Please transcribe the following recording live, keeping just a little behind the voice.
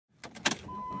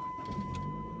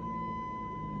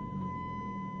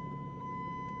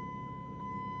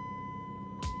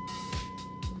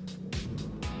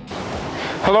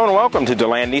Hello and welcome to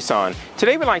Deland Nissan.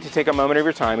 Today we'd like to take a moment of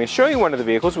your time and show you one of the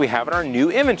vehicles we have in our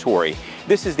new inventory.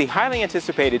 This is the highly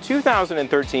anticipated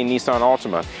 2013 Nissan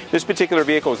Altima. This particular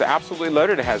vehicle is absolutely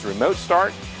loaded. It has remote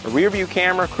start, a rear view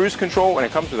camera, cruise control, and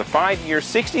it comes with a 5-year,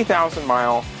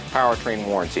 60,000-mile powertrain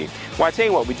warranty. Well, I tell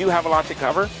you what, we do have a lot to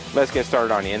cover. Let's get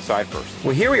started on the inside first.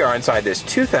 Well, here we are inside this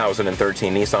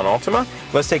 2013 Nissan Altima.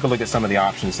 Let's take a look at some of the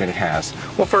options that it has.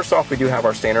 Well, first off, we do have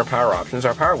our standard power options,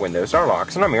 our power windows, our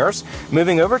locks, and our mirrors.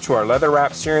 Moving over to our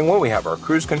leather-wrapped steering wheel, we have our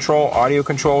cruise control, audio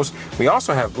controls. We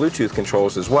also have Bluetooth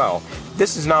controls as well.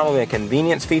 This is not only a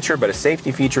convenience feature, but a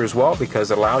safety feature as well,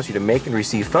 because it allows you to make and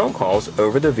receive phone calls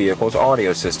over the vehicle's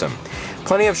audio system.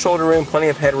 Plenty of shoulder room, plenty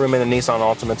of headroom in the Nissan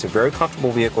Altima. It's a very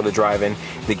comfortable vehicle to drive in.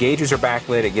 The gauges are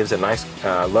backlit. It gives a nice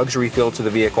luxury feel to the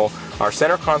vehicle. Our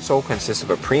center console consists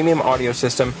of a premium audio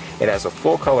system. It has a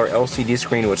full-color LCD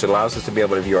screen, which allows us to be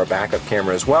able to view our backup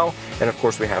camera as well. And of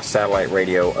course, we have satellite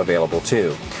radio available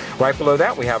too. Right below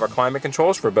that, we have our climate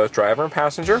controls for both driver and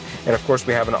passenger. And of course,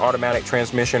 we have an automatic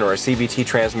transmission or a CVT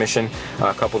transmission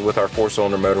coupled with our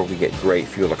 4-cylinder motor. We get great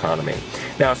fuel economy.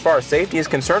 Now, as far as safety is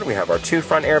concerned, we have our 2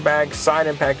 front airbags, side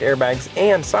impact airbags,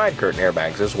 and side curtain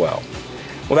airbags as well.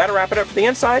 Well, that'll wrap it up for the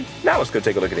inside. Now let's go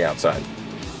take a look at the outside.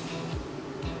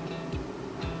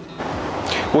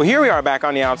 Well, here we are back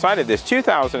on the outside of this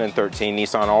 2013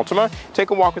 Nissan Altima.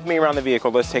 Take a walk with me around the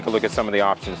vehicle. Let's take a look at some of the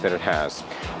options that it has.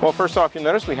 Well, first off, you'll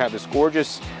notice we have this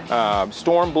gorgeous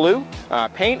storm blue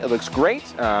paint. It looks great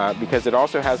because it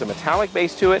also has a metallic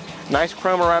base to it. Nice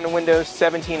chrome around the windows,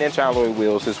 17-inch alloy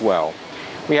wheels as well.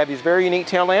 We have these very unique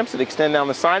tail lamps that extend down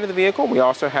the side of the vehicle. We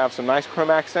also have some nice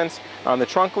chrome accents on the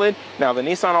trunk lid. Now, the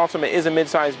Nissan Altima is a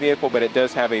mid-sized vehicle, but it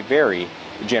does have a very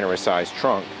generous sized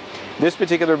trunk. This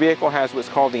particular vehicle has what's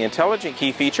called the intelligent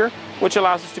key feature, which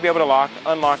allows us to be able to lock,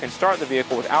 unlock, and start the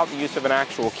vehicle without the use of an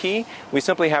actual key. We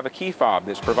simply have a key fob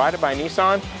that's provided by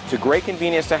Nissan. It's a great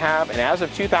convenience to have, and as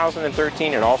of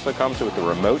 2013, it also comes with a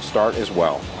remote start as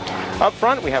well. Up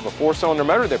front, we have a 4-cylinder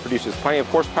motor that produces plenty of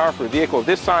horsepower for a vehicle of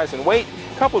this size and weight.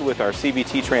 Coupled with our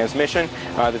CVT transmission,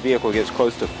 the vehicle gets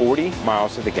close to 40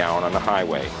 miles to the gallon on the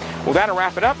highway. Well, that'll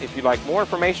wrap it up. If you'd like more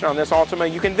information on this Altima,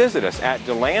 you can visit us at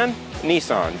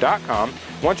DelandNissan.com.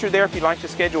 Once you're there, if you'd like to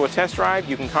schedule a test drive,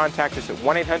 you can contact us at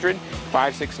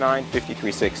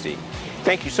 1-800-569-5360.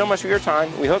 Thank you so much for your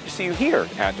time. We hope to see you here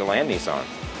at Deland Nissan.